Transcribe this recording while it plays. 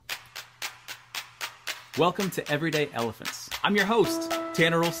Welcome to Everyday Elephants. I'm your host,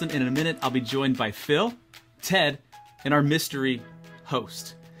 Tanner Olson, and in a minute I'll be joined by Phil, Ted, and our mystery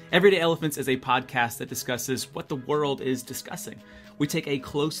host. Everyday Elephants is a podcast that discusses what the world is discussing. We take a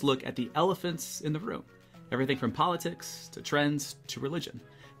close look at the elephants in the room, everything from politics to trends to religion.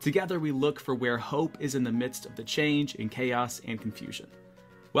 Together we look for where hope is in the midst of the change and chaos and confusion.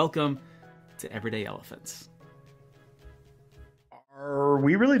 Welcome to Everyday Elephants. Are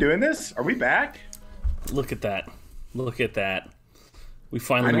we really doing this? Are we back? Look at that. Look at that. We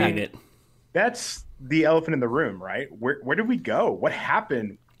finally made it. That's the elephant in the room, right? Where did we go? What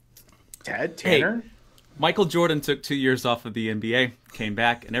happened? Ted, Tanner? Hey, Michael Jordan took 2 years off of the NBA, came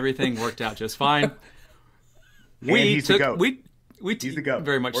back, and everything worked out just fine. He's the GOAT. He's the GOAT.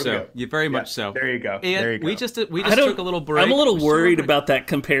 Very much so. Yeah, very much so. There you go. And there you go. we just took a little break. I'm a little worried about that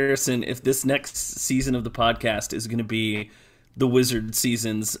comparison if this next season of the podcast is going to be the Wizard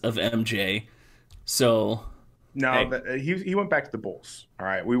seasons of MJ. So no, he went back to the Bulls. All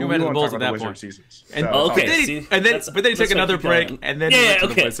right, we went to the Bulls at that Wizard point. Seasons. And, so, but then he took another break, and then went to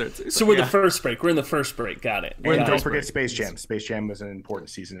the Wizards. So we're the first break. We're in the first break. Got it. And don't forget Space Jam. Space Jam was an important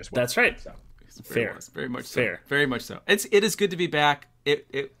season as well. That's right. So. Fair. Very much so. Fair. Very much so. It is good to be back.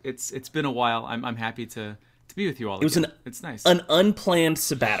 It's been a while. I'm happy to be with you all. It's nice. An unplanned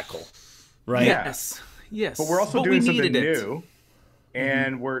sabbatical, right? Yes. But we're also doing something new.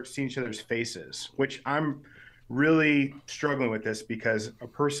 And we're seeing each other's faces, which I'm really struggling with this because a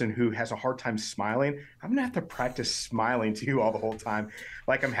person who has a hard time smiling, I'm going to have to practice smiling to you all the whole time,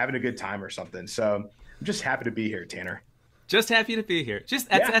 like I'm having a good time or something. So I'm just happy to be here, Tanner. Just happy to be here.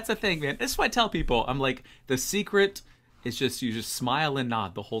 That's the thing, man. That's why I tell people, I'm like, the secret is just you just smile and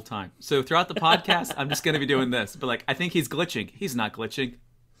nod the whole time. So throughout the podcast, I'm just going to be doing this. But like, I think he's glitching. He's not glitching.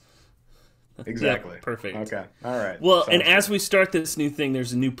 Exactly. Yeah, perfect. Okay. All right. Well, and as we start this new thing,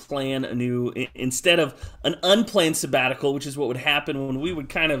 there's a new plan, instead of an unplanned sabbatical, which is what would happen when we would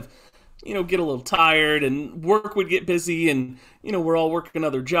kind of, get a little tired and work would get busy and, we're all working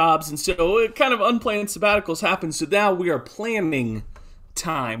other jobs. And so it kind of unplanned sabbaticals happen. So now we are planning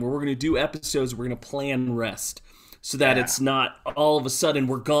time where we're going to do episodes. We're going to plan rest so that it's not all of a sudden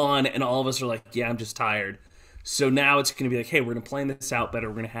we're gone and all of us are like, yeah, I'm just tired. So now it's going to be like, hey, we're going to plan this out better.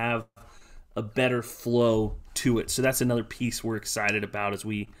 We're going to have a better flow to it. So that's another piece we're excited about as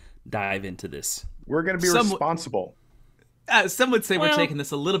we dive into this. We're going to be responsible. Some would say we're taking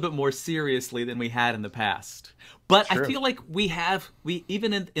this a little bit more seriously than we had in the past. But I feel like we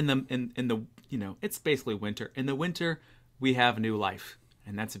even in the it's basically winter. In the winter, we have new life,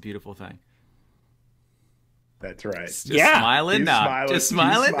 and that's a beautiful thing. That's right. Just smiling now. Just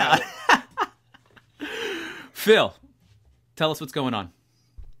smiling now. Phil, tell us what's going on.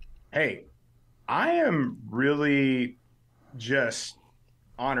 Hey, I am really just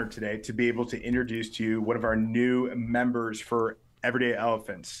honored today to be able to introduce to you one of our new members for Everyday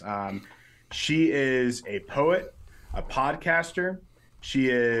Elephants. She is a poet, a podcaster. She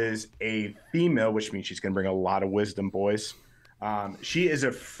is a female, which means she's going to bring a lot of wisdom, boys. She is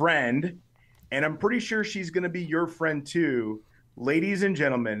a friend, and I'm pretty sure she's going to be your friend too. Ladies and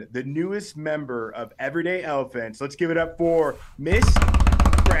gentlemen, the newest member of Everyday Elephants. Let's give it up for Miss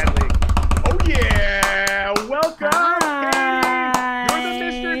Bradley. Oh, yeah. Welcome, Hi. Katie. You're the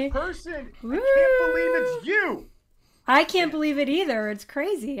mystery person. Woo. I can't believe it's you. I can't believe it either. It's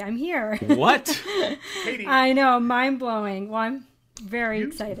crazy. I'm here. What? Katie. I know. Mind-blowing. Well, I'm very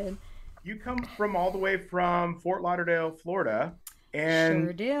excited. You come from all the way from Fort Lauderdale, Florida. And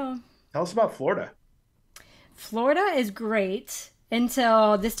sure do. Tell us about Florida. Florida is great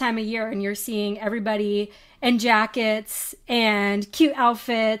until this time of year, and you're seeing everybody in jackets and cute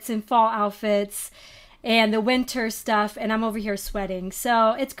outfits and fall outfits and the winter stuff, and I'm over here sweating.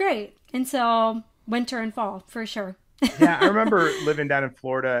 So it's great until winter and fall, for sure. Yeah, I remember living down in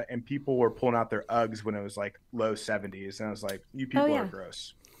Florida, and people were pulling out their Uggs when it was like low 70s, and I was like, "You people are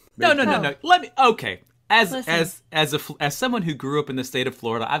gross." No. Let me. Okay, as someone who grew up in the state of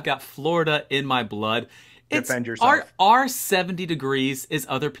Florida, I've got Florida in my blood. Defend yourself. Our 70 degrees is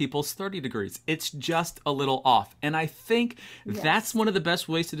other people's 30 degrees. It's just a little off. And I think that's one of the best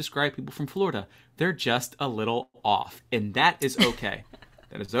ways to describe people from Florida. They're just a little off. And that is okay.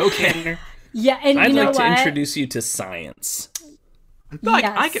 That is okay. Yeah, and I'd you know like to what? introduce you to science.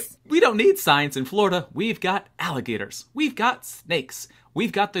 We don't need science in Florida. We've got alligators. We've got snakes.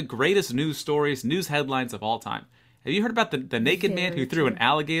 We've got the greatest news stories, news headlines of all time. Have you heard about the naked man who threw an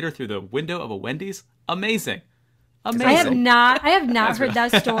alligator through the window of a Wendy's? Amazing. Amazing. I have not heard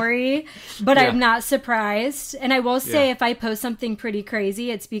that story, but Yeah. I'm not surprised. And I will say, if I post something pretty crazy,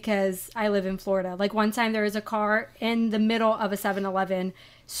 it's because I live in Florida. Like one time there was a car in the middle of a 7-Eleven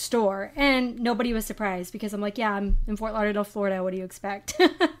store and nobody was surprised because I'm like, yeah, I'm in Fort Lauderdale, Florida. What do you expect?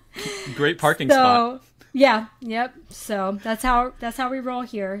 Great parking spot. Yeah, yep. So that's how we roll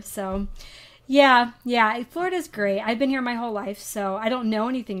here. So yeah, Florida's great. I've been here my whole life, so I don't know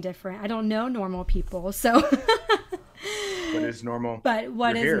anything different. I don't know normal people. So What is normal? But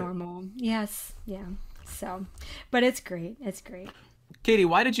what You're is here. normal? Yes, yeah. So, but it's great. It's great. Katie,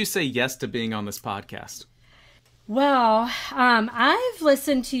 why did you say yes to being on this podcast? Well, I've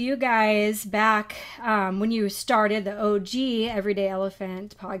listened to you guys back when you started the OG Everyday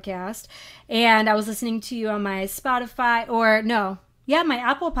Elephant podcast, and I was listening to you on my Spotify my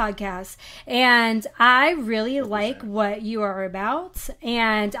Apple podcast, and I really like what you are about.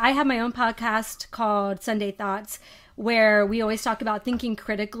 And I have my own podcast called Sunday Thoughts, where we always talk about thinking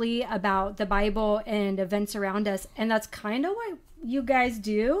critically about the Bible and events around us, and that's kind of what you guys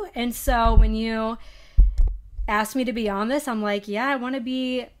do. And so when you asked me to be on this, I'm like, yeah, I want to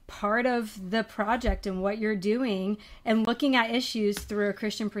be part of the project and what you're doing and looking at issues through a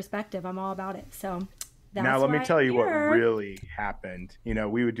Christian perspective. I'm all about it. So that's Now, let me why tell you I'm what here. really happened. You know,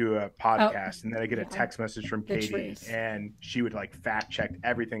 we would do a podcast and then I get a yeah. text message from The Katie truth. and she would like fact check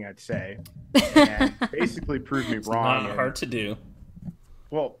everything I'd say and basically prove me wrong. Not And- hard to do.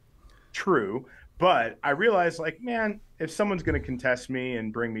 Well, true. But I realized, like, man, if someone's going to contest me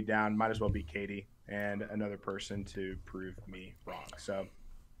and bring me down, might as well be Katie and another person to prove me wrong. So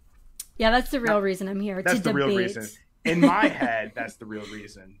Yeah, that's the real reason I'm here, that's to the debate. real reason. In my head, that's the real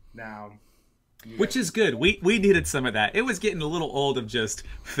reason. Now, Which is good. We needed some of that. It was getting a little old of just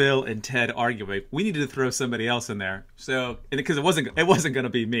Phil and Ted arguing. We needed to throw somebody else in there. So, because it wasn't going to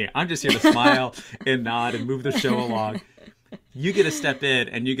be me. I'm just here to smile and nod and move the show along. You get to step in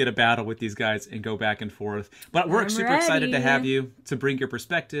and you get to battle with these guys and go back and forth. But we're I'm super excited to ready. have you to bring your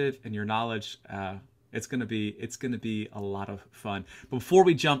perspective and your knowledge. It's gonna be a lot of fun. But before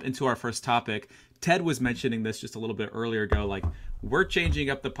we jump into our first topic, Ted was mentioning this just a little bit earlier ago. Like, we're changing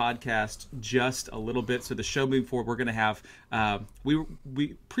up the podcast just a little bit. So the show moving forward, we're gonna have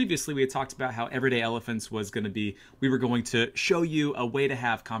we previously we had talked about how Everyday Elephants was gonna be. We were going to show you a way to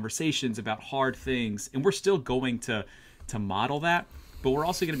have conversations about hard things, and we're still going to model that, but we're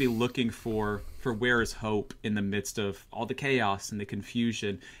also going to be looking for where is hope in the midst of all the chaos and the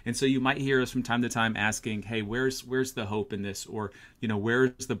confusion. And so you might hear us from time to time asking, hey, where's the hope in this? Or, you know,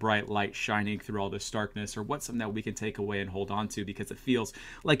 where's the bright light shining through all this darkness? Or what's something that we can take away and hold on to, because it feels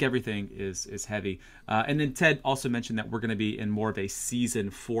like everything is heavy. And then Ted also mentioned that we're going to be in more of a season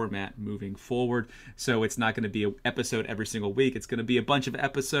format moving forward. So it's not going to be an episode every single week. It's going to be a bunch of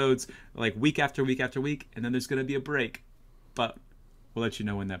episodes like week after week after week. And then there's going to be a break. But we'll let you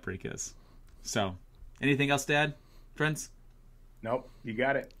know when that break is. So, anything else, Dad? Friends? nope, you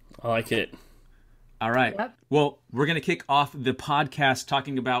got it. I like it. All right. Yep. Well, we're going to kick off the podcast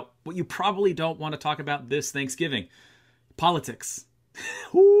talking about what you probably don't want to talk about this Thanksgiving. Politics.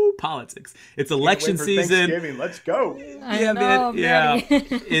 Ooh, politics. It's election Wait for season. Thanksgiving. Let's go. I Yeah, know, man. I'm Yeah, ready.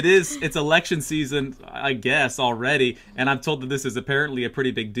 it's election season, I guess, already. And I'm told that this is apparently a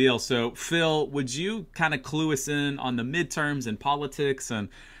pretty big deal. So, Phil, would you kind of clue us in on the midterms and politics and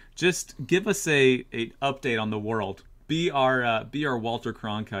just give us a update on the world? Be our Walter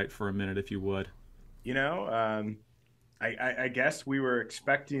Cronkite for a minute, if you would. You know, I guess we were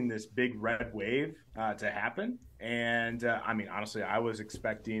expecting this big red wave to happen. And I mean, honestly, I was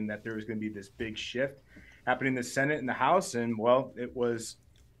expecting that there was going to be this big shift happening in the Senate and the House. And well, it was,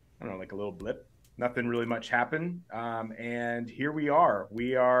 I don't know, like a little blip. Nothing really much happened. And here we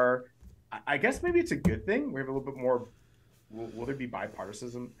are. I guess maybe it's a good thing. We have a little bit more. Will there be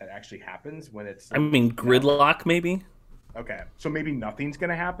bipartisanism that actually happens when it's? I mean, gridlock maybe? Okay, so maybe nothing's going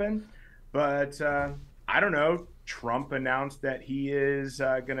to happen, but I don't know. Trump announced that he is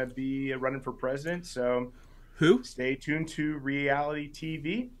going to be running for president, so Who? stay tuned to reality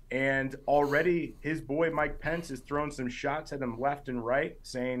TV. And already his boy Mike Pence is throwing some shots at him left and right,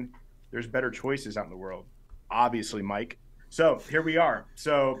 saying there's better choices out in the world. Obviously, Mike. So here we are.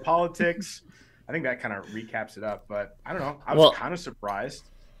 So politics, I think that kind of recaps it up, but I don't know. I was kind of surprised.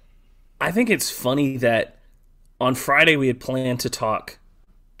 I think it's funny that on Friday we had planned to talk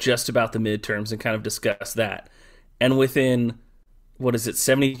just about the midterms and kind of discuss that. And within,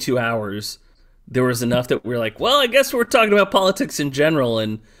 72 hours, there was enough that we were like, well, I guess we're talking about politics in general.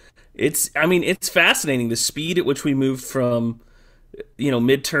 And it's fascinating the speed at which we moved from,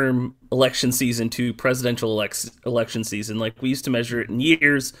 midterm election season to presidential election season. Like, we used to measure it in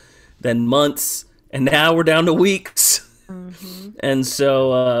years, then months, and now we're down to weeks. And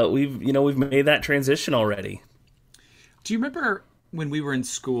so we've made that transition already. Do you remember when we were in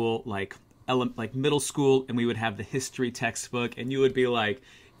school, like middle school, and we would have the history textbook, and you would be like,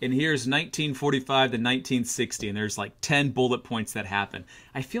 and here's 1945 to 1960, and there's like 10 bullet points that happen.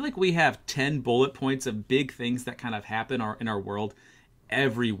 I feel like we have 10 bullet points of big things that kind of happen in our world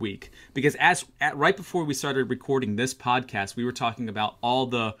every week. Because right before we started recording this podcast, we were talking about all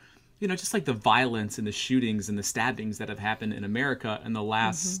the, just like the violence and the shootings and the stabbings that have happened in America in the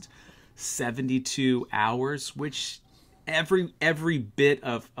last 72 hours, which every bit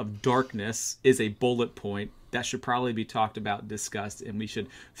of darkness is a bullet point that should probably be talked about, discussed, and we should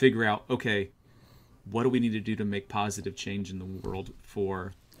figure out, okay, what do we need to do to make positive change in the world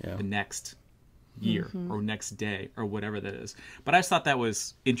for the next year or next day or whatever that is. But I just thought that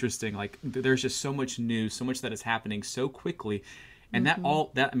was interesting. Like, there's just so much news, so much that is happening so quickly, and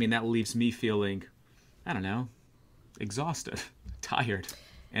that leaves me feeling, I don't know, exhausted, tired,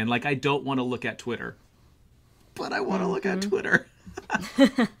 and like I don't want to look at Twitter, but I want to look at Twitter.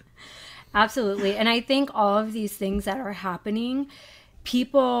 Absolutely. And I think all of these things that are happening,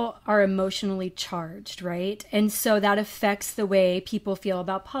 people are emotionally charged, right? And so that affects the way people feel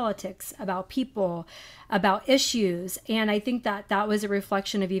about politics, about people, about issues. And I think that was a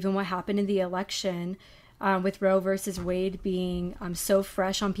reflection of even what happened in the election with Roe versus Wade being so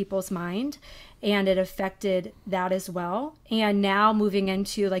fresh on people's mind. And it affected that as well. And now moving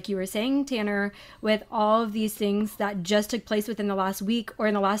into, like you were saying, Tanner, with all of these things that just took place within the last week or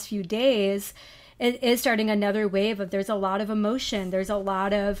in the last few days, it is starting another wave of, there's a lot of emotion, there's a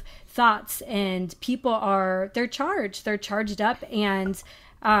lot of thoughts, and people they're charged up, and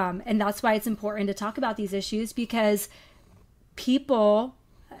that's why it's important to talk about these issues, because people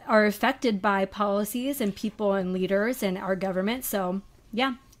are affected by policies and people and leaders and our government. So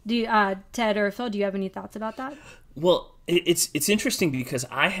yeah. Do you, Ted or Phil, do you have any thoughts about that? Well, it's interesting because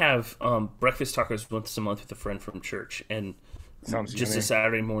I have breakfast tacos once a month with a friend from church, and just a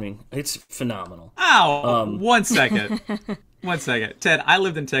Saturday morning. It's phenomenal. Ow! 1 second. 1 second. Ted, I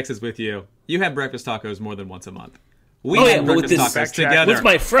lived in Texas with you. You had breakfast tacos more than once a month. We had breakfast tacos together. With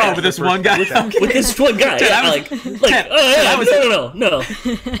my friend. Oh, with this one guy. With this one guy. Ted, no.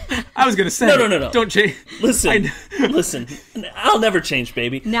 I was going to say. No. Don't change. Listen. I'll never change,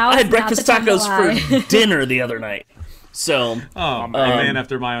 baby. Now I had breakfast tacos for dinner the other night. So. Oh, a man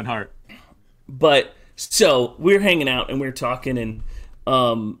after my own heart. But, so, we're hanging out and we're talking, and,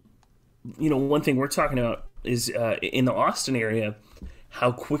 one thing we're talking about is in the Austin area, how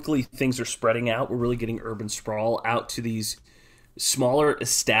quickly things are spreading out. We're really getting urban sprawl out to these smaller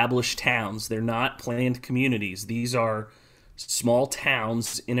established towns. They're not planned communities. These are small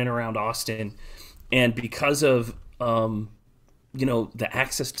towns in and around Austin. And because of, the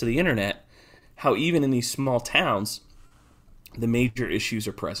access to the internet, how even in these small towns, the major issues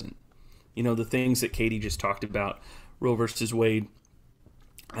are present. The things that Katie just talked about, Roe versus Wade,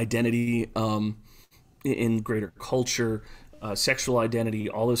 identity in greater culture, sexual identity,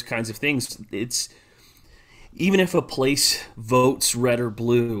 all those kinds of things. It's even if a place votes red or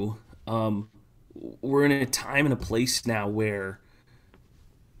blue, we're in a time and a place now where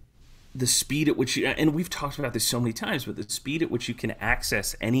the speed at which and we've talked about this so many times, but the speed at which you can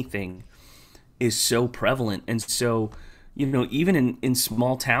access anything is so prevalent. And so, even in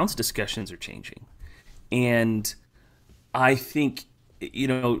small towns, discussions are changing. And I think,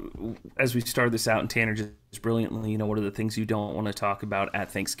 as we started this out, and Tanner just brilliantly, what are the things you don't want to talk about at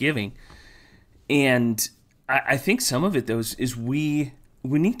Thanksgiving? And I think some of it, though, is we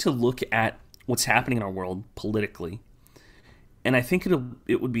need to look at what's happening in our world politically. And I think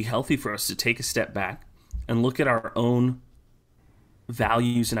it would be healthy for us to take a step back and look at our own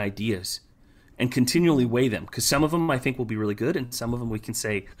values and ideas and continually weigh them. Because some of them I think will be really good, and some of them we can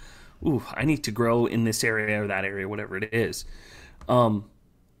say, ooh, I need to grow in this area or that area, whatever it is.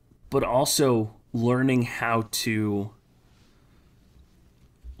 But also learning how to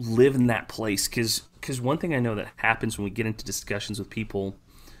live in that place. Because one thing I know that happens when we get into discussions with people,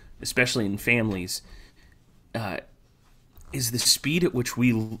 especially in families, is the speed at which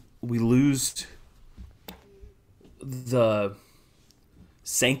we lose the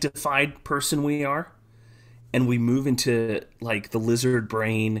sanctified person we are, and we move into like the lizard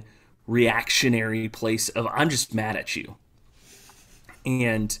brain reactionary place of, I'm just mad at you.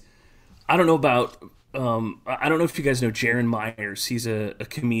 And I don't know about I don't know if you guys know Jaron Myers. He's a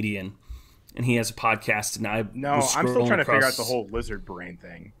comedian, and he has a podcast. And I'm still trying to figure out the whole lizard brain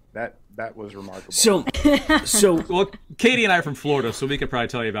thing. That was remarkable. So Well, Katie and I are from Florida, so we could probably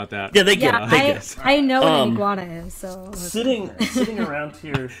tell you about that. yeah, they get Yeah, it. I know what an iguana is. So Sitting around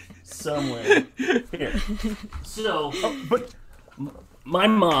here somewhere. Here. So, but my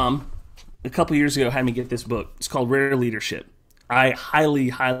mom a couple years ago had me get this book. It's called Rare Leadership. I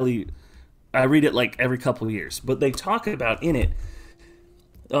highly I read it like every couple of years, but they talk about in it.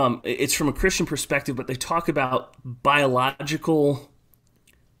 It's from a Christian perspective, but they talk about biological,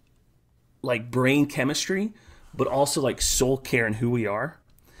 like brain chemistry, but also like soul care and who we are.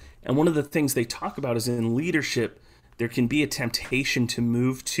 And one of the things they talk about is in leadership, there can be a temptation to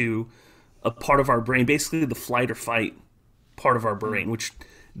move to a part of our brain, basically the flight or fight part of our brain, which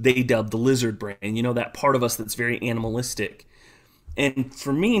they dub the lizard brain, that part of us that's very animalistic. And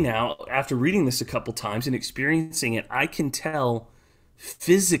for me now, after reading this a couple times and experiencing it, I can tell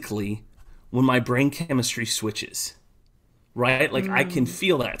physically when my brain chemistry switches, right? Like I can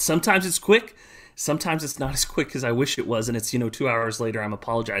feel that. Sometimes it's quick. Sometimes it's not as quick as I wish it was. And it's, 2 hours later, I'm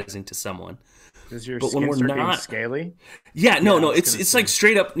apologizing to someone. Does your But when skin we're start getting not- scaly? Yeah, no, it's like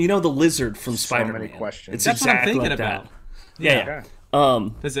straight up, the lizard from So Spider-Man. many questions. It's That's what I'm exactly thinking like about. that. Yeah.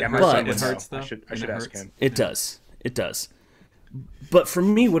 Okay. Does it Yeah, my hurt? son But- It would know. hurts, though. I should It ask hurts? him. It does. It does. But for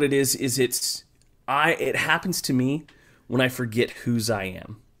me, what it is it happens to me when I forget whose I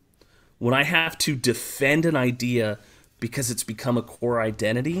am. When I have to defend an idea because it's become a core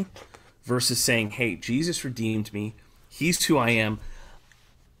identity versus saying, hey, Jesus redeemed me. He's who I am.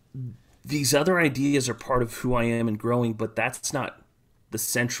 These other ideas are part of who I am and growing, but that's not the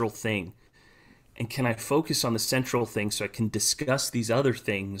central thing. And can I focus on the central thing so I can discuss these other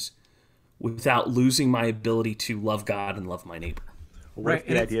things without losing my ability to love God and love my neighbor? What Right, if and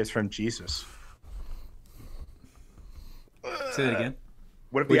the it's- idea is from Jesus? Say that again.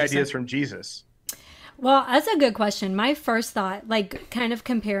 What if the What'd you idea is say? from Jesus? Well, that's a good question. My first thought, like kind of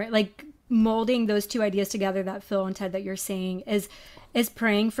comparing, like molding those two ideas together that Phil and Ted that you're saying is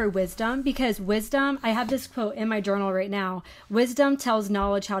praying for wisdom, because wisdom, I have this quote in my journal right now, wisdom tells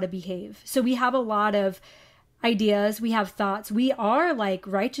knowledge how to behave. So we have a lot of ideas, we have thoughts, we are like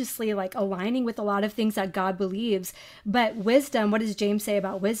righteously like aligning with a lot of things that God believes, but wisdom, what does James say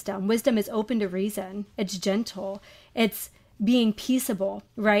about wisdom? Wisdom is open to reason, it's gentle, it's being peaceable,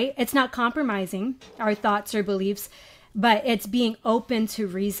 right? It's not compromising our thoughts or beliefs, but it's being open to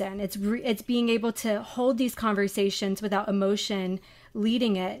reason. It's being able to hold these conversations without emotion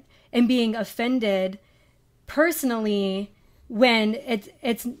leading it, and being offended personally when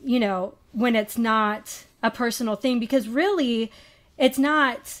it's when it's not a personal thing, because really it's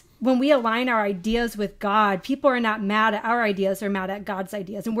not. When we align our ideas with God, people are not mad at our ideas, they're mad at God's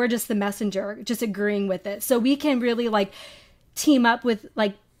ideas, and we're just the messenger, just agreeing with it. So we can really like team up with,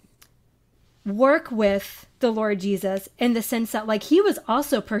 like, work with the Lord Jesus in the sense that like he was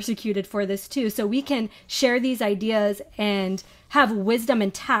also persecuted for this too. So we can share these ideas and have wisdom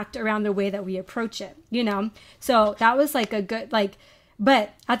and tact around the way that we approach it, So that was like a good, like,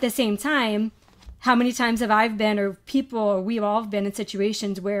 but at the same time, how many times have I been, or people, or we've all been in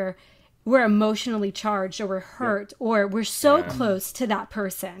situations where we're emotionally charged, or we're hurt, or we're so close to that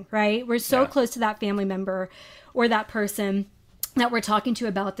person, right? We're so close to that family member or that person that we're talking to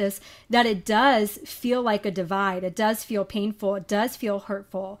about this, that it does feel like a divide. It does feel painful. It does feel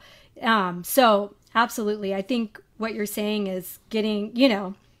hurtful. So absolutely. I think what you're saying is getting,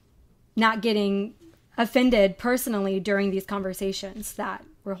 not getting offended personally during these conversations that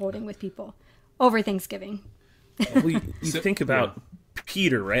we're holding with people over Thanksgiving. Well, you think about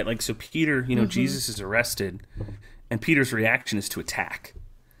Peter, right? Like, so Peter, Jesus is arrested, and Peter's reaction is to attack.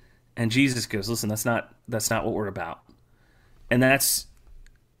 And Jesus goes, listen, that's not what we're about. And that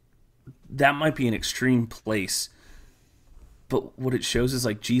might be an extreme place, but what it shows is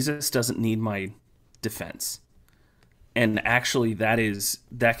like Jesus doesn't need my defense. And actually that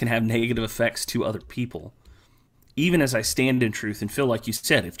can have negative effects to other people. Even as I stand in truth and feel like you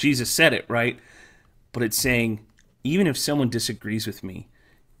said, if Jesus said it, right? But it's saying, even if someone disagrees with me,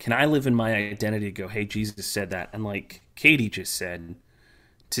 can I live in my identity to go, hey, Jesus said that? And like Katie just said,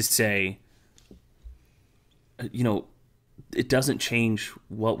 to say, it doesn't change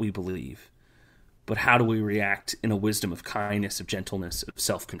what we believe, but how do we react in a wisdom of kindness, of gentleness, of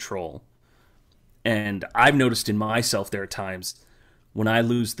self-control? And I've noticed in myself there are times when I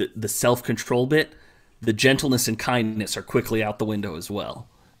lose the self-control bit, the gentleness and kindness are quickly out the window as well.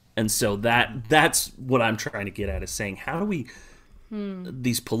 And so that's what I'm trying to get at, is saying, how do we,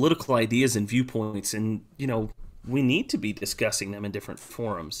 these political ideas and viewpoints, and, we need to be discussing them in different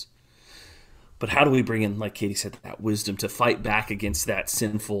forums. But how do we bring in, like Katie said, that wisdom to fight back against that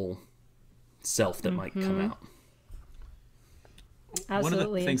sinful self that might come out? One of the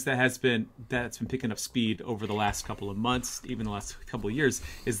Absolutely. things that's been picking up speed over the last couple of months, even the last couple of years,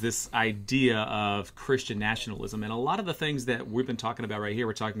 is this idea of Christian nationalism. And a lot of the things that we've been talking about right here,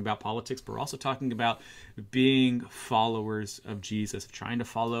 we're talking about politics, but we're also talking about being followers of Jesus, trying to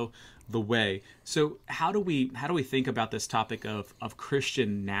follow the way. So how do we think about this topic of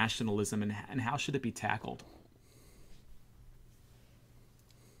Christian nationalism, and how should it be tackled?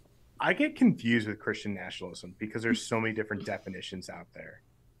 I get confused with Christian nationalism because there's so many different definitions out there.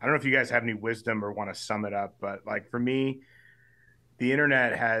 I don't know if you guys have any wisdom or want to sum it up, but like for me, the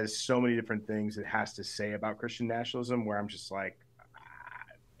internet has so many different things it has to say about Christian nationalism where I'm just like,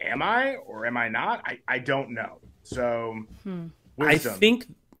 am I or am I not? I don't know. So wisdom.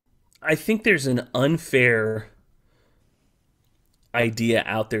 I think there's an unfair idea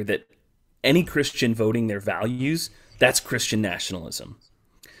out there that any Christian voting their values, that's Christian nationalism.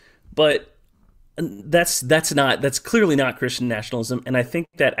 But that's clearly not Christian nationalism, and I think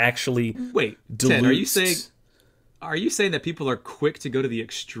that actually Wait, Ted, are you saying that people are quick to go to the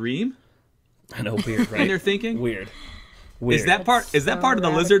extreme I know, weird, right? in their thinking? Weird. Is that part so of the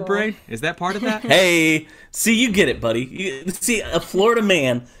lizard brain? Is that part of that? Hey, see, you get it, buddy. See, a Florida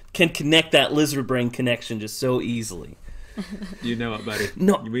man can connect that lizard brain connection just so easily. You know it, buddy.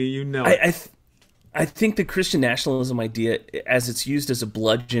 No, you know it. I think the Christian nationalism idea, as it's used as a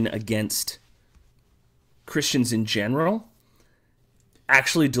bludgeon against Christians in general,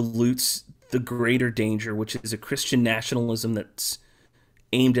 actually dilutes the greater danger, which is a Christian nationalism that's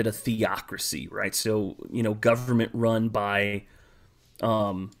aimed at a theocracy, right? So, government run by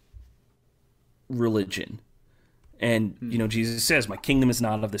religion. And, Jesus says, my kingdom is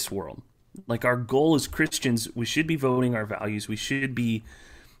not of this world. Like, our goal as Christians, we should be voting our values. We should be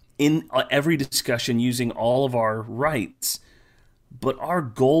in every discussion using all of our rights. But our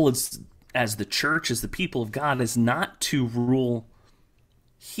goal as the church, as the people of God, is not to rule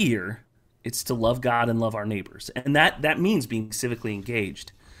here. It's to love God and love our neighbors. And that means being civically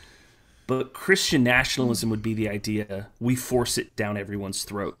engaged. But Christian nationalism would be the idea we force it down everyone's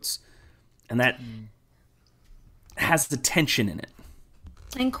throats. And that has the tension in it.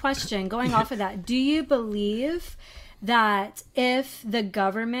 And question, going off of that, do you believe that if the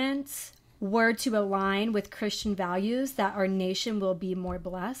government were to align with Christian values, that our nation will be more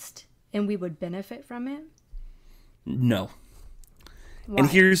blessed and we would benefit from it? No. Why? And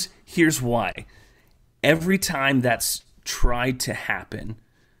here's why. Every time that's tried to happen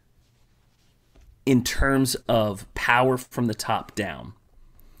in terms of power from the top down,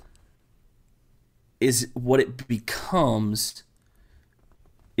 is what it becomes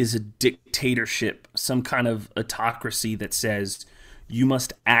is a dictatorship, some kind of autocracy that says you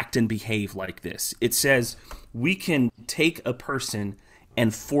must act and behave like this. It says we can take a person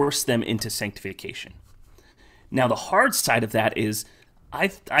and force them into sanctification. Now, the hard side of that is I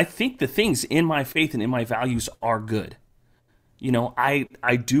think the things in my faith and in my values are good. I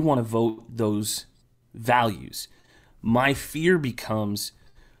do want to vote those values. My fear becomes,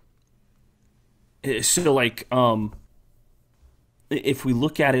 so like, if we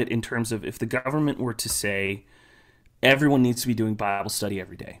look at it in terms of if the government were to say everyone needs to be doing Bible study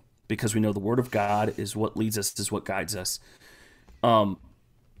every day because we know the Word of God is what leads us, is what guides us. What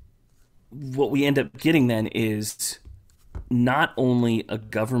we end up getting then is not only a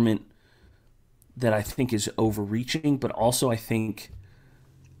government that I think is overreaching, but also I think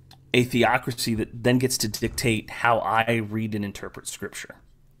a theocracy that then gets to dictate how I read and interpret Scripture.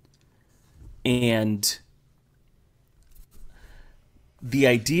 And the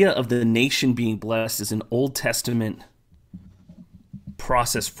idea of the nation being blessed is an Old Testament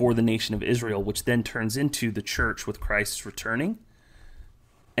process for the nation of Israel, which then turns into the church with Christ's returning.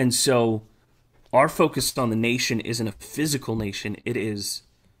 And so our focus on the nation isn't a physical nation, it is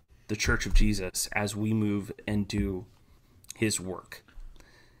the church of Jesus as we move and do his work.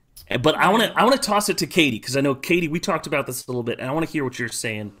 But I want to toss it to Katie, because I know, Katie, we talked about this a little bit, and I want to hear what you're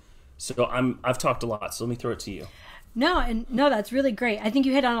saying. So I've talked a lot, so let me throw it to you. No, that's really great. I think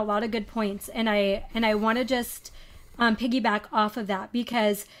you hit on a lot of good points, and I want to just piggyback off of that,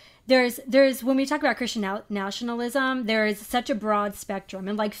 because there's when we talk about Christian nationalism, there is such a broad spectrum,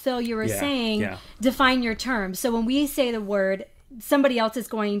 and like Phil, you were saying, define your terms. So when we say the word, somebody else is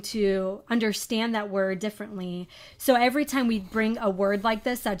going to understand that word differently. So every time we bring a word like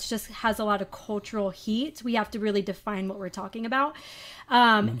this that just has a lot of cultural heat, we have to really define what we're talking about.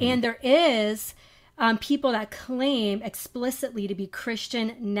 And there is people that claim explicitly to be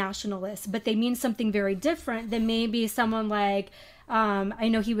Christian nationalists, but they mean something very different than maybe someone like, I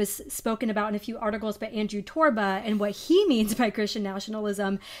know he was spoken about in a few articles by Andrew Torba and what he means by Christian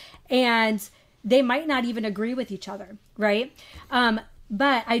nationalism. And they might not even agree with each other, right?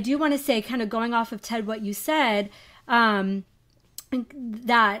 But I do want to say, kind of going off of Ted, what you said, that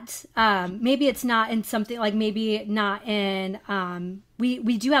maybe it's not in something like maybe not in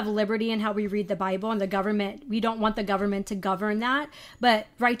we do have liberty in how we read the Bible, and the government, we don't want the government to govern that, but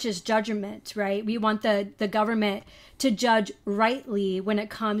righteous judgment, right? We want the government to judge rightly when it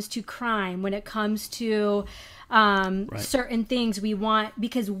comes to crime, when it comes to certain things. We want,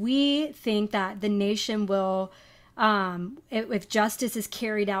 because we think that the nation will, if justice is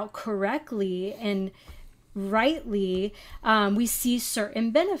carried out correctly and rightly, we see certain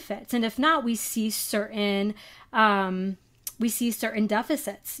benefits, and if not, we see certain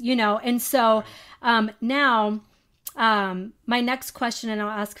deficits, and so now my next question, and I'll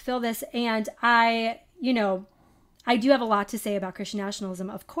ask Phil this, and I do have a lot to say about Christian nationalism,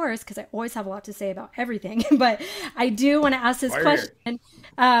 of course, because I always have a lot to say about everything, but I do want to ask this question.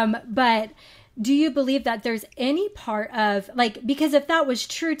 But do you believe that there's any part of, because if that was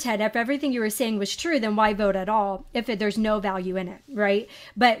true, Ted, if everything you were saying was true, then why vote at all if there's no value in it, right?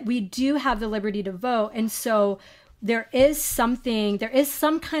 But we do have the liberty to vote, and so there is some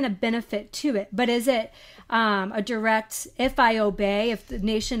kind of benefit to it. But is it a direct, if I obey, if the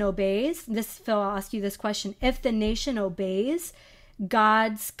nation obeys, Phil, I'll ask you this question, if the nation obeys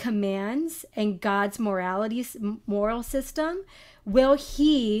God's commands and God's moral system, will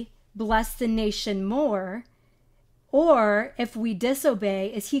he bless the nation more? Or if we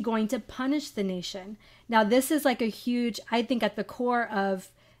disobey, is he going to punish the nation? Now, this is like a huge, I think, at the core of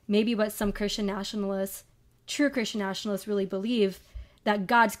maybe what some true Christian nationalists really believe, that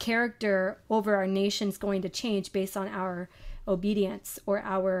God's character over our nation is going to change based on our obedience or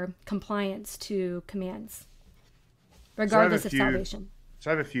our compliance to commands, regardless of salvation.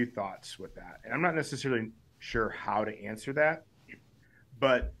 So I have a few thoughts with that. And I'm not necessarily sure how to answer that,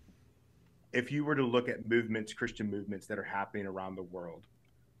 but if you were to look at Christian movements that are happening around the world,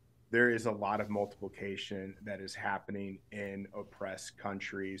 there is a lot of multiplication that is happening in oppressed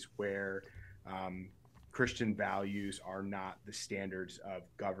countries where Christian values are not the standards of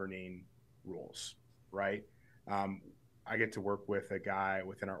governing rules, right? I get to work with a guy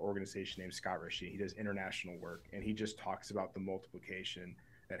within our organization named Scott Rishi. He does international work, and he just talks about the multiplication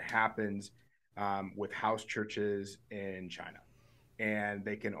that happens with house churches in China. And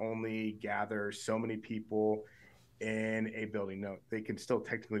they can only gather so many people in a building. No, they can still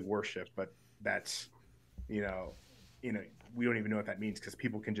technically worship, but that's, we don't even know what that means, because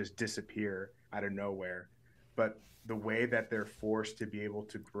people can just disappear out of nowhere. But the way that they're forced to be able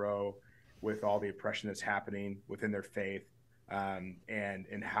to grow with all the oppression that's happening within their faith,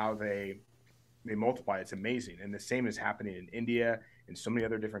 and how they multiply, it's amazing. And the same is happening in India and so many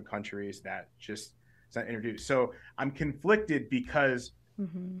other different countries that just it's not introduced. So I'm conflicted, because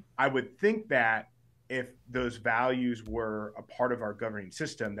I would think that if those values were a part of our governing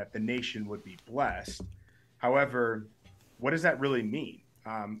system, that the nation would be blessed. However, what does that really mean?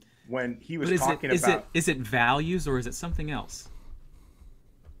 When he was talking about, is it values, or is it something else?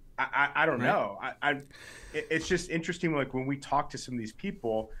 I don't know. It's just interesting. Like, when we talk to some of these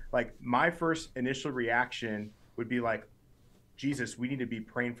people, like, my first initial reaction would be like, Jesus, we need to be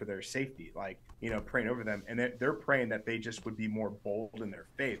praying for their safety, praying over them. And they're praying that they just would be more bold in their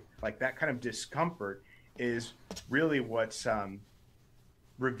faith. Like, that kind of discomfort is really what's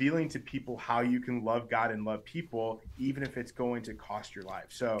revealing to people how you can love God and love people, even if it's going to cost your life.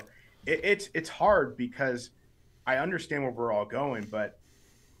 So it's hard, because I understand where we're all going, but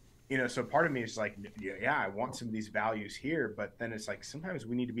so part of me is like, yeah, I want some of these values here, but then it's like, sometimes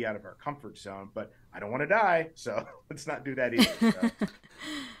we need to be out of our comfort zone, but I don't want to die, so let's not do that either.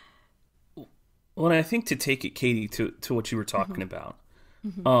 So. Well, and I think, to take it, Katie, to what you were talking about,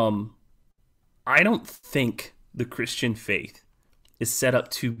 I don't think the Christian faith is set up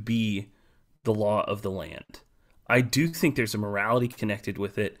to be the law of the land. I do think there's a morality connected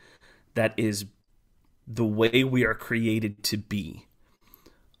with it that is the way we are created to be.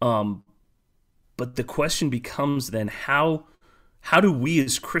 But the question becomes then, how do we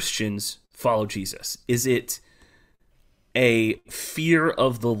as Christians follow Jesus? Is it a fear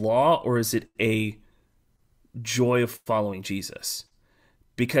of the law, or is it a joy of following Jesus?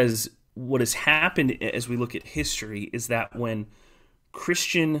 Because what has happened as we look at history is that when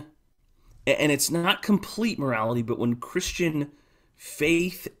Christian, and it's not complete morality, but when Christian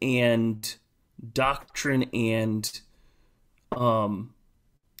faith and doctrine and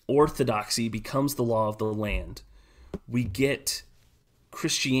orthodoxy becomes the law of the land, we get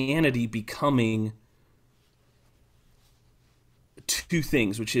Christianity becoming two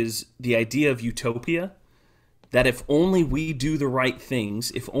things, which is the idea of utopia that if only we do the right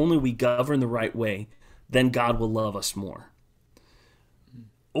things, if only we govern the right way, then God will love us more.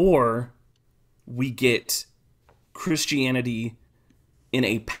 Or we get Christianity in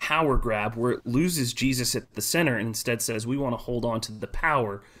a power grab where it loses Jesus at the center and instead says we want to hold on to the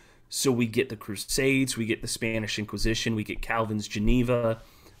power. So we get the Crusades, we get the Spanish Inquisition, we get Calvin's Geneva,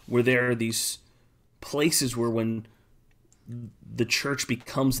 where there are these places where when the church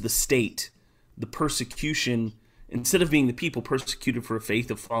becomes the state, the persecution, instead of being the people persecuted for a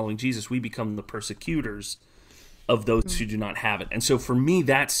faith of following Jesus, we become the persecutors of those who do not have it. And so for me,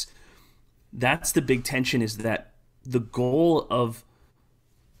 that's the big tension, is that the goal of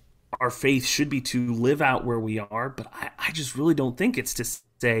our faith should be to live out where we are, but I just really don't think it's to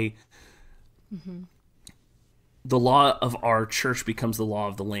say the law of our church becomes the law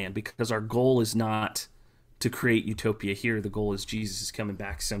of the land, because our goal is not to create utopia here. The goal is Jesus is coming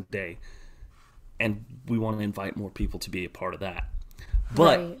back someday, and we want to invite more people to be a part of that.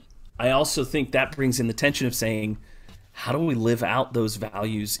 But right. I also think that brings in the tension of saying, how do we live out those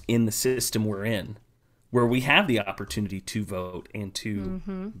values in the system we're in, where we have the opportunity to vote and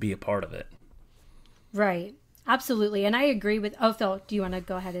to be a part of it? Right. Absolutely. And I agree with... Oh, Phil, do you want to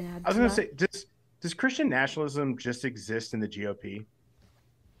go ahead and add? I was going to say, does Christian nationalism just exist in the GOP?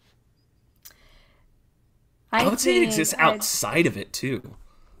 I would say it exists outside of it, too.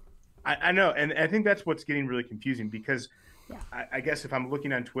 I know. And I think that's what's getting really confusing, because I guess if I'm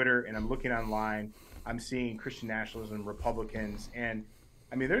looking on Twitter and I'm looking online, I'm seeing Christian nationalism, Republicans, and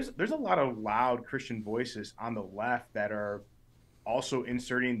I mean, there's a lot of loud Christian voices on the left that are also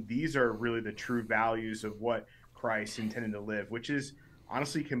inserting these are really the true values of what Christ intended to live, which is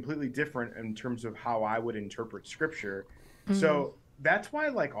honestly completely different in terms of how I would interpret Scripture. So that's why,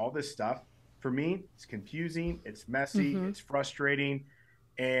 like, all this stuff for me, it's confusing, it's messy, it's frustrating,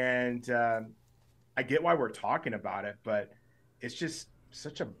 and I get why we're talking about it, but it's just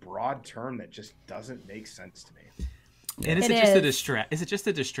such a broad term that just doesn't make sense to me. And is it just a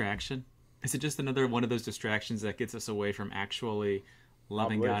distraction? Is it just another one of those distractions that gets us away from actually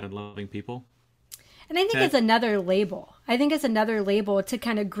loving God and loving people? And I think it's another label. I think it's another label to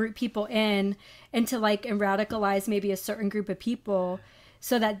kind of group people in and to and radicalize maybe a certain group of people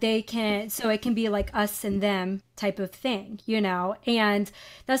so that it can be like us and them type of thing, you know? And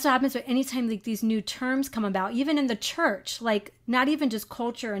that's what happens anytime like these new terms come about, even in the church, like not even just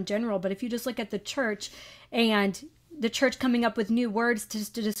culture in general, but if you just look at the church and the church coming up with new words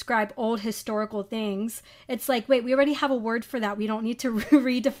to describe old historical things. It's like, wait, we already have a word for that. We don't need to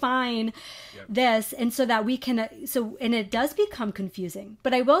redefine this. And so that we can, and it does become confusing.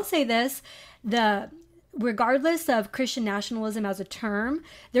 But I will say this, regardless of Christian nationalism as a term,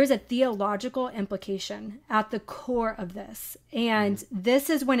 there's a theological implication at the core of this. And this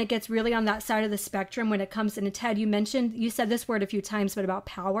is when it gets really on that side of the spectrum when it comes in. Ted, you said this word a few times, but about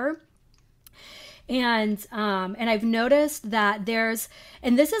power. And I've noticed that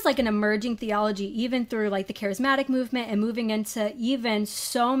and this is like an emerging theology, even through like the charismatic movement and moving into even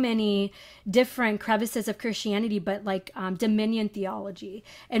so many different crevices of Christianity, but like dominion theology,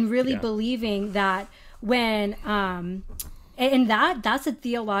 and really believing that when, and that's a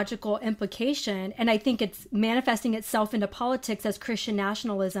theological implication. And I think it's manifesting itself into politics as Christian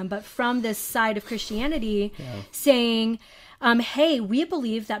nationalism, but from this side of Christianity saying, hey, we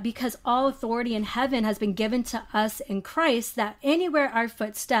believe that because all authority in heaven has been given to us in Christ, that anywhere our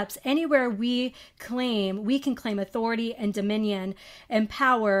foot steps, anywhere we can claim authority and dominion and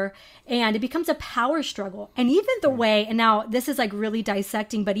power, and it becomes a power struggle. And even the way, and now this is like really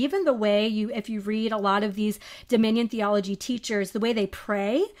dissecting, but even the way if you read a lot of these dominion theology teachers, the way they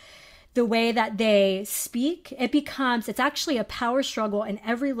pray, the way that they speak, it's actually a power struggle in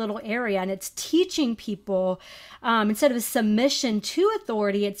every little area. And it's teaching people, instead of a submission to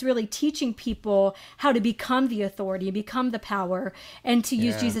authority, it's really teaching people how to become the authority, become the power, and to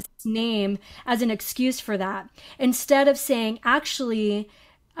use Jesus' name as an excuse for that. Instead of saying, actually,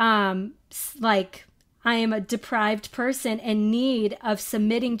 I am a deprived person in need of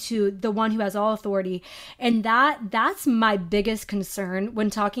submitting to the one who has all authority. And that's my biggest concern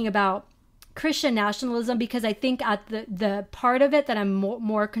when talking about Christian nationalism, because I think at the part of it that I'm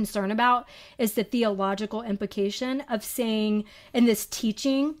more concerned about is the theological implication of saying, in this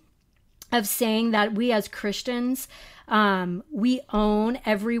teaching, of saying that we as Christians, we own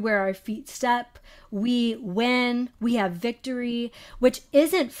everywhere our feet step. We win, we have victory, which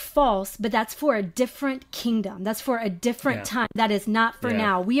isn't false, but that's for a different kingdom. That's for a different time. That is not for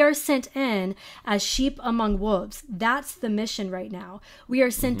now. We are sent in as sheep among wolves. That's the mission right now. We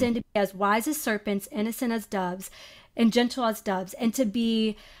are sent in to be as wise as serpents, innocent as doves, and gentle as doves, and to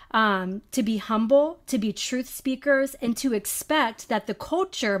be humble, to be truth speakers, and to expect that the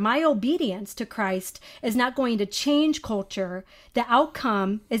culture, my obedience to Christ, is not going to change culture. The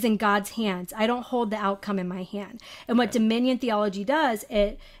outcome is in God's hands. I don't hold the outcome in my hand. And what dominion theology does,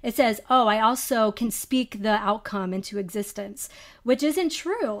 it says, oh, I also can speak the outcome into existence, which isn't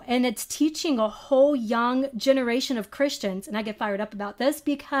true. And it's teaching a whole young generation of Christians. And I get fired up about this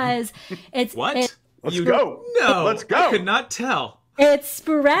because it's what? Let's go. No, let's go. I could not tell. It's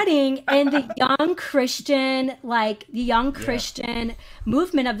spreading in the young Christian, Christian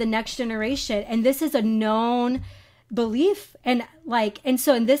movement of the next generation. And this is a known belief. And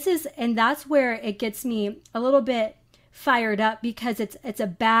that's where it gets me a little bit fired up, because it's a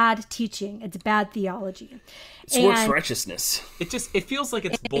bad teaching. It's bad theology. It's works righteousness. It feels like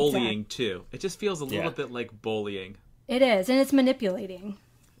it's bullying too. It just feels a little bit like bullying. It is, and it's manipulating.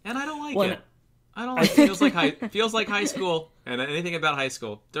 And I don't like it. I don't like it. Feels like high school, and anything about high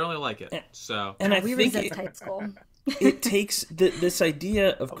school, don't really like it. So, and we resist high school. It takes this idea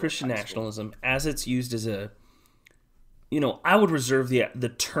of Christian nationalism as it's used as a, I would reserve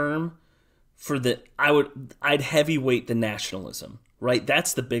the term for I'd heavyweight the nationalism, right?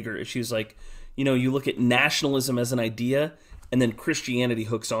 That's the bigger issue. Is like, you look at nationalism as an idea, and then Christianity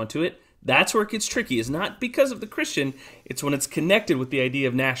hooks onto it. That's where it gets tricky. Is not because of the Christian; it's when it's connected with the idea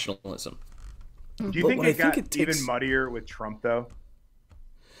of nationalism. Do you think it got even muddier with Trump, though?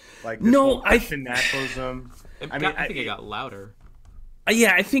 Like this Christian nationalism. I think it got louder.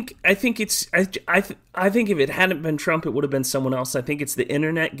 Yeah, I think it's. I think if it hadn't been Trump, it would have been someone else. I think it's the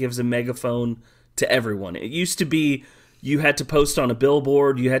internet gives a megaphone to everyone. It used to be you had to post on a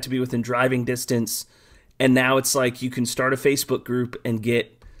billboard, you had to be within driving distance, and now it's like you can start a Facebook group and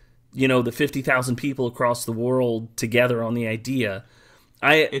get, the 50,000 people across the world together on the idea.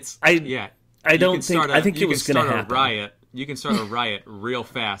 I don't think. I think it was going to happen. Riot. You can start a riot real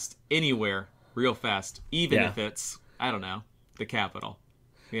fast, anywhere, real fast, even if it's, I don't know, the Capitol.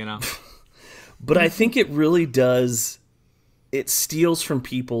 But I think it really does. It steals from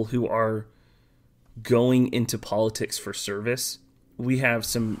people who are going into politics for service. We have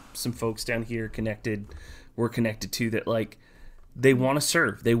some folks down here we're connected to that, they want to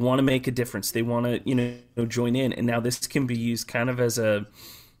serve. They want to make a difference. They want to, join in. And now this can be used kind of as a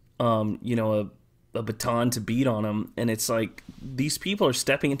baton to beat on them. And it's like these people are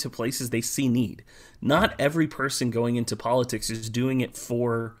stepping into places they see need. Not every person going into politics is doing it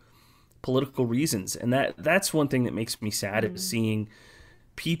for political reasons. And that's one thing that makes me sad is seeing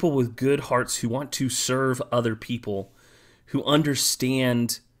people with good hearts who want to serve other people, who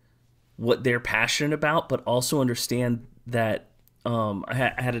understand what they're passionate about, but also understand that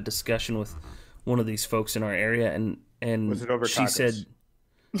I had a discussion with one of these folks in our area, and was it over she tacos? said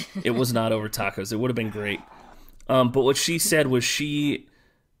it was not over tacos. It would have been great. But what she said was she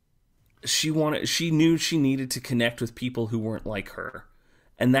knew she needed to connect with people who weren't like her.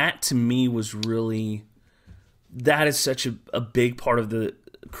 And that to me was really, that is such a big part of the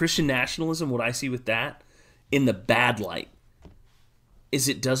Christian nationalism. What I see with that in the bad light is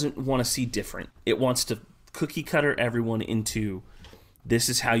it doesn't want to see different. It wants to cookie cutter everyone into this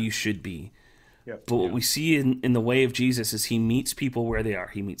is how you should be. Yep. But what we see in the way of Jesus is he meets people where they are.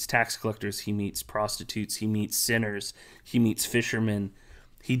 He meets tax collectors, he meets prostitutes, he meets sinners, he meets fishermen.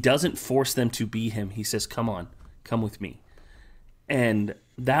 He doesn't force them to be him. He says, come on, come with me. And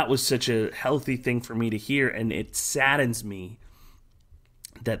that was such a healthy thing for me to hear, and it saddens me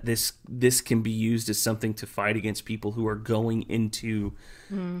that this can be used as something to fight against people who are going into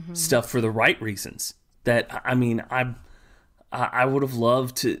stuff for the right reasons. That, I mean, I would have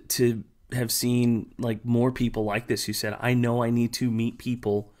loved to have seen more people like this who said, I know I need to meet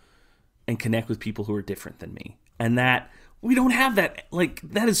people and connect with people who are different than me. And that we don't have that.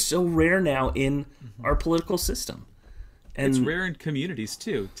 That is so rare now in our political system. And it's rare in communities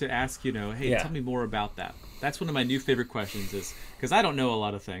too, to ask, hey, tell me more about that. That's one of my new favorite questions, is because I don't know a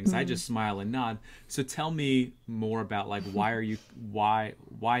lot of things. I just smile and nod. So tell me more about why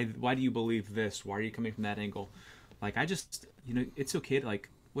do you believe this? Why are you coming from that angle? I just, it's okay to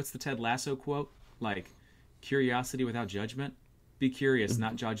what's the Ted Lasso quote? Curiosity without judgment. Be curious,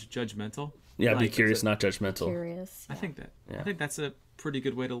 not judgmental. Yeah, be curious, not judgmental. Curious. Yeah. I think that's a pretty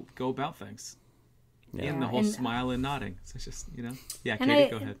good way to go about things. Yeah. And the whole smile and nodding. So it's just, Yeah,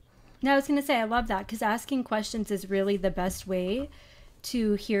 Katie, go ahead. No, I was going to say, I love that, because asking questions is really the best way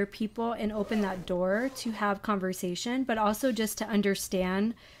to hear people and open that door to have conversation, but also just to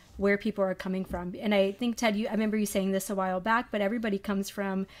understand where people are coming from. And I think, Ted, I remember you saying this a while back, but everybody comes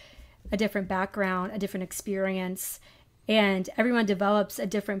from a different background, a different experience. And everyone develops a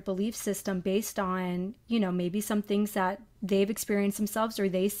different belief system based on, maybe some things that they've experienced themselves or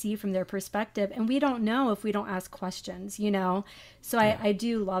they see from their perspective. And we don't know if we don't ask questions, So I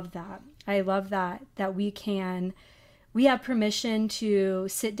do love that. I love that we have permission to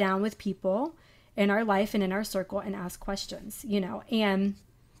sit down with people in our life and in our circle and ask questions, and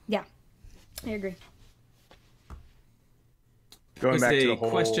yeah, I agree. Going back to the whole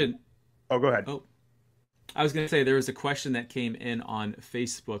question. Oh, go ahead. Oh, I was going to say there was a question that came in on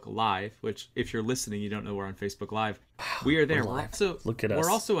Facebook Live, which if you're listening, you don't know we're on Facebook Live. We are there. We're also Look at us.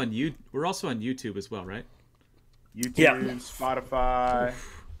 We're also on YouTube as well, right? YouTube, Yeah. Spotify.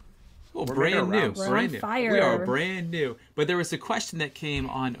 Oh, We're brand making new. rounds. We're Brand on new. fire. We are brand new. But there was a question that came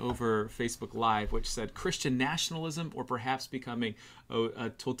on over Facebook Live, which said Christian nationalism or perhaps becoming a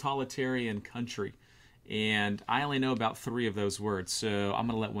totalitarian country. And I only know about 3 of those words, so I'm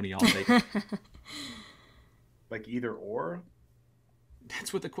going to let one of y'all take it. Like either or?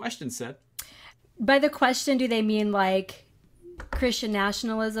 That's what the question said. By the question, do they mean like Christian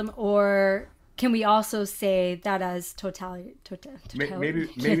nationalism, or can we also say that as Maybe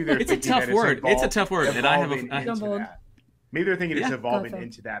they're It's a thinking tough that word. It's a tough word, and I have evolving into Jumbled. that. Maybe they're thinking it's Yeah. evolving Go for it.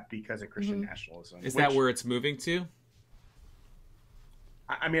 into that because of Christian nationalism. Is that where it's moving to?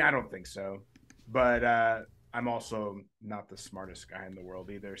 I mean, I don't think so, but I'm also not the smartest guy in the world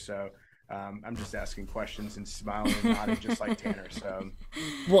either. So I'm just asking questions and smiling and nodding, just like Tanner. So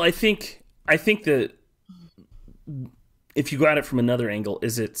Well, I think that if you go at it from another angle,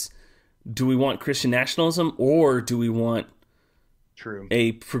 do we want Christian nationalism or do we want true.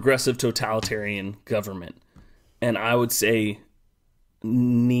 a progressive totalitarian government? And I would say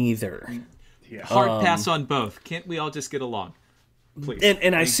neither. Yeah. Hard pass on both. Can't we all just get along? Please.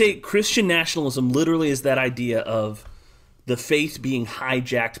 And I say Christian nationalism literally is that idea of the faith being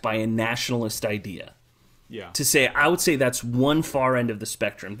hijacked by a nationalist idea. Yeah. I would say that's one far end of the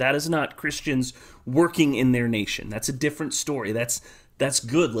spectrum. That is not Christians working in their nation. That's a different story. That's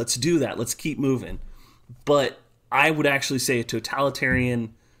good. Let's do that. Let's keep moving. But I would actually say a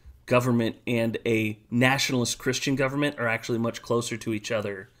totalitarian government and a nationalist Christian government are actually much closer to each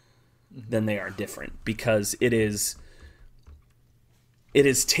other than they are different, because it is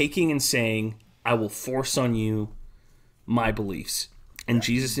taking and saying, I will force on you my beliefs. And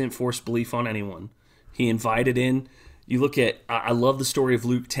Jesus didn't force belief on anyone. He invited in. You look at, I love the story of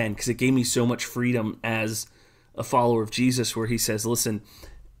Luke 10 because it gave me so much freedom as a follower of Jesus, where he says, listen,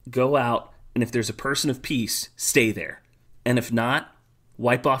 go out, and if there's a person of peace, stay there. And if not,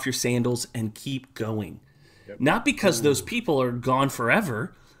 wipe off your sandals and keep going. Yep. Not because those people are gone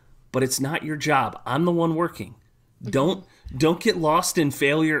forever, but it's not your job. I'm the one working. Don't get lost in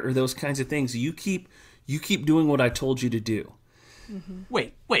failure or those kinds of things. You keep doing what I told you to do.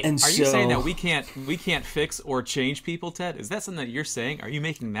 Wait. And Are you saying so- that we can't fix or change people, Ted? Is that something that you're saying? Are you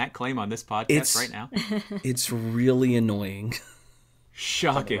making that claim on this podcast It's- right now? It's really annoying.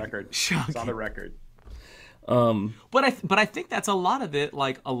 Shocking. Record. Shocking. It's on the record. But I think that's a lot of it.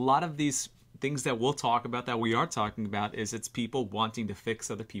 Like a lot of these things that we'll talk about, that we are talking about, is it's people wanting to fix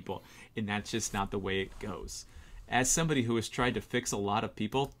other people, and that's just not the way it goes. As somebody who has tried to fix a lot of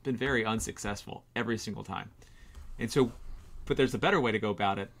people, been very unsuccessful every single time. And so, but there's a better way to go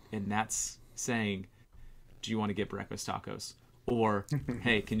about it, and that's saying, do you want to get breakfast tacos? Or,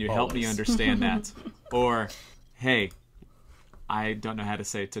 hey, can you help me understand that? Or, hey, I don't know how to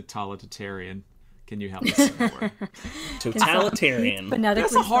say totalitarian. Can you help me say that word? Totalitarian.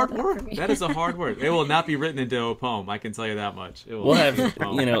 That's a hard word. That is a hard word. It will not be written into a poem. I can tell you that much. It will We'll not be have, a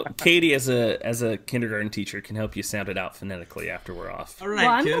poem. Katie as a kindergarten teacher can help you sound it out phonetically after we're off. All right, Well,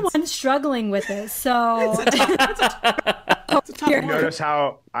 I'm kids. the one struggling with it, so It's a tough word. Notice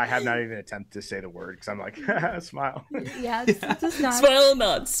how I have not even attempted to say the word because I'm like, smile. yeah, it's just not. Smile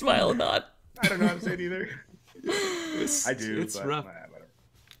not, smile not. I don't know how to say it either. I do. It's but rough. whatever.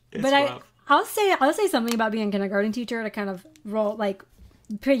 It's But rough. I'll say something about being a kindergarten teacher to kind of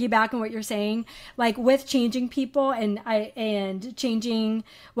piggyback on what you're saying, like with changing people and changing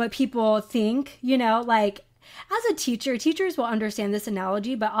what people think, like as a teacher, teachers will understand this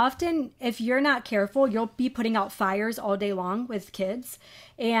analogy, but often if you're not careful, you'll be putting out fires all day long with kids,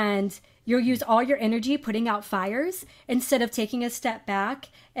 and you'll use all your energy putting out fires instead of taking a step back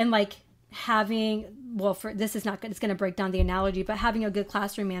and having, this is not good, it's going to break down the analogy, but having a good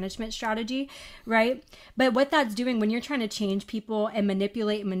classroom management strategy, right? But what that's doing when you're trying to change people and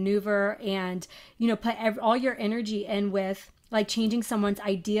manipulate and maneuver and, put all your energy in with changing someone's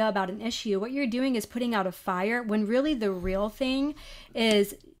idea about an issue, what you're doing is putting out a fire when really the real thing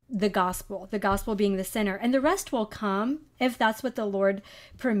is the gospel being the center, and the rest will come if that's what the Lord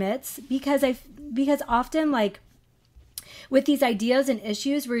permits, because often with these ideas and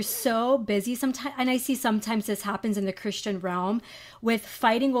issues, we're so busy sometimes, and I see sometimes this happens in the Christian realm with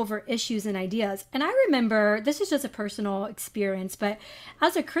fighting over issues and ideas. And I remember, this is just a personal experience, but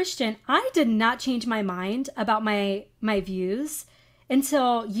as a Christian, I did not change my mind about my views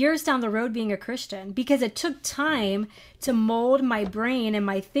until years down the road being a Christian, because it took time to mold my brain and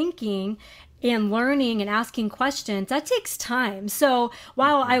my thinking and learning and asking questions. That takes time. So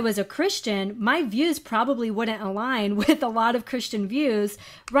while I was a Christian, my views probably wouldn't align with a lot of Christian views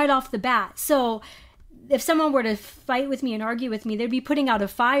right off the bat. So if someone were to fight with me and argue with me, they'd be putting out a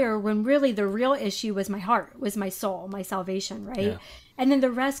fire when really the real issue was my heart, was my soul, my salvation, right? Yeah. And then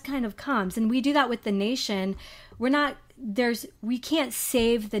the rest kind of comes. And we do that with the nation. We can't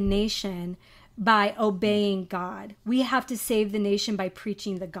save the nation by obeying God. We have to save the nation by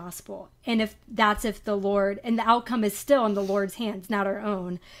preaching the gospel. And if the Lord, and the outcome is still in the Lord's hands, not our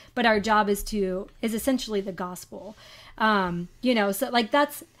own, but our job is essentially the gospel. So like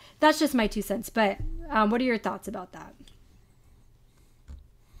that's just my 2 cents. But what are your thoughts about that?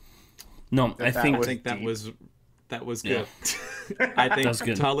 No, I think that was good. Yeah. I think that was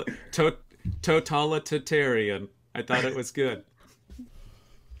good. Totalitarian. I thought it was good.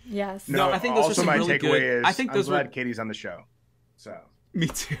 Yes. No, I think those also are some my really takeaway good. is I think those I'm glad were. Katie's on the show. So Me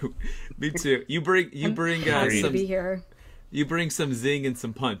too. You bring Happy to some. be here. You bring some zing and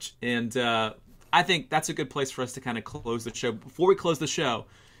some punch, and I think that's a good place for us to kind of close the show. Before we close the show,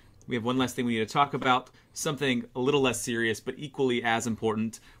 we have one last thing we need to talk about. Something a little less serious, but equally as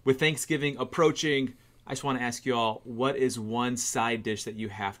important. With Thanksgiving approaching, I just want to ask you all, what is one side dish that you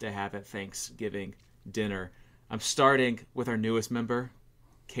have to have at Thanksgiving dinner? I'm starting with our newest member,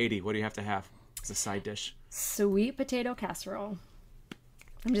 Katie. What do you have to have as a side dish? Sweet potato casserole.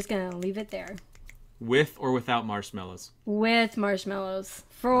 I'm just going to leave it there. With or without marshmallows? With marshmallows,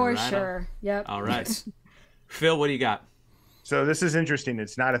 for sure. Yep. All right. Phil, what do you got? So this is interesting.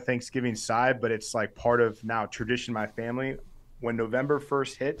 It's not a Thanksgiving side, but it's like part of now tradition in my family. When November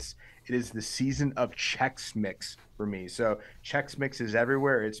 1st hits, it is the season of Chex Mix for me. So Chex Mix is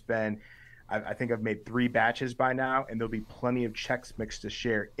everywhere. It's been, I think I've made 3 batches by now, and there'll be plenty of Chex Mix to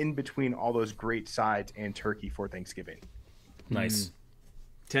share in between all those great sides and turkey for Thanksgiving. Nice.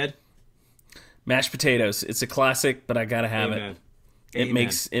 Ted? Mashed potatoes. It's a classic, but I gotta have Amen. it. Amen.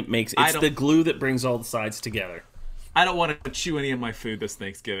 It's the glue that brings all the sides together. I don't want to chew any of my food this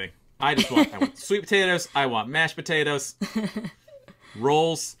Thanksgiving. I want sweet potatoes. I want mashed potatoes.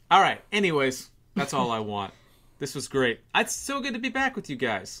 Rolls. All right. Anyways, that's all I want. This was great. It's so good to be back with you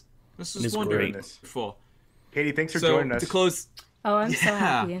guys. This was wonderful. Katie, thanks for joining us. To close. Oh, I'm so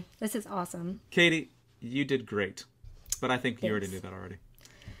happy. This is awesome. Katie, you did great. But I think you already knew that already.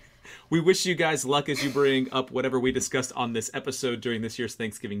 We wish you guys luck as you bring up whatever we discussed on this episode during this year's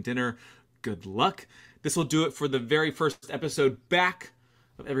Thanksgiving dinner. Good luck. This will do it for the very first episode back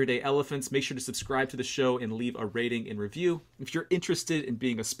of Everyday Elephants. Make sure to subscribe to the show and leave a rating and review. If you're interested in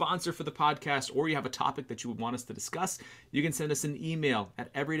being a sponsor for the podcast, or you have a topic that you would want us to discuss, you can send us an email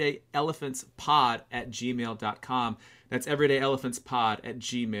at everydayelephantspod@gmail.com. That's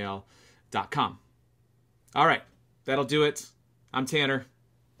everydayelephantspod@gmail.com. All right. That'll do it. I'm Tanner.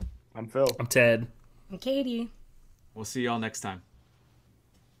 I'm Phil. I'm Ted. I'm Katie. We'll see you all next time.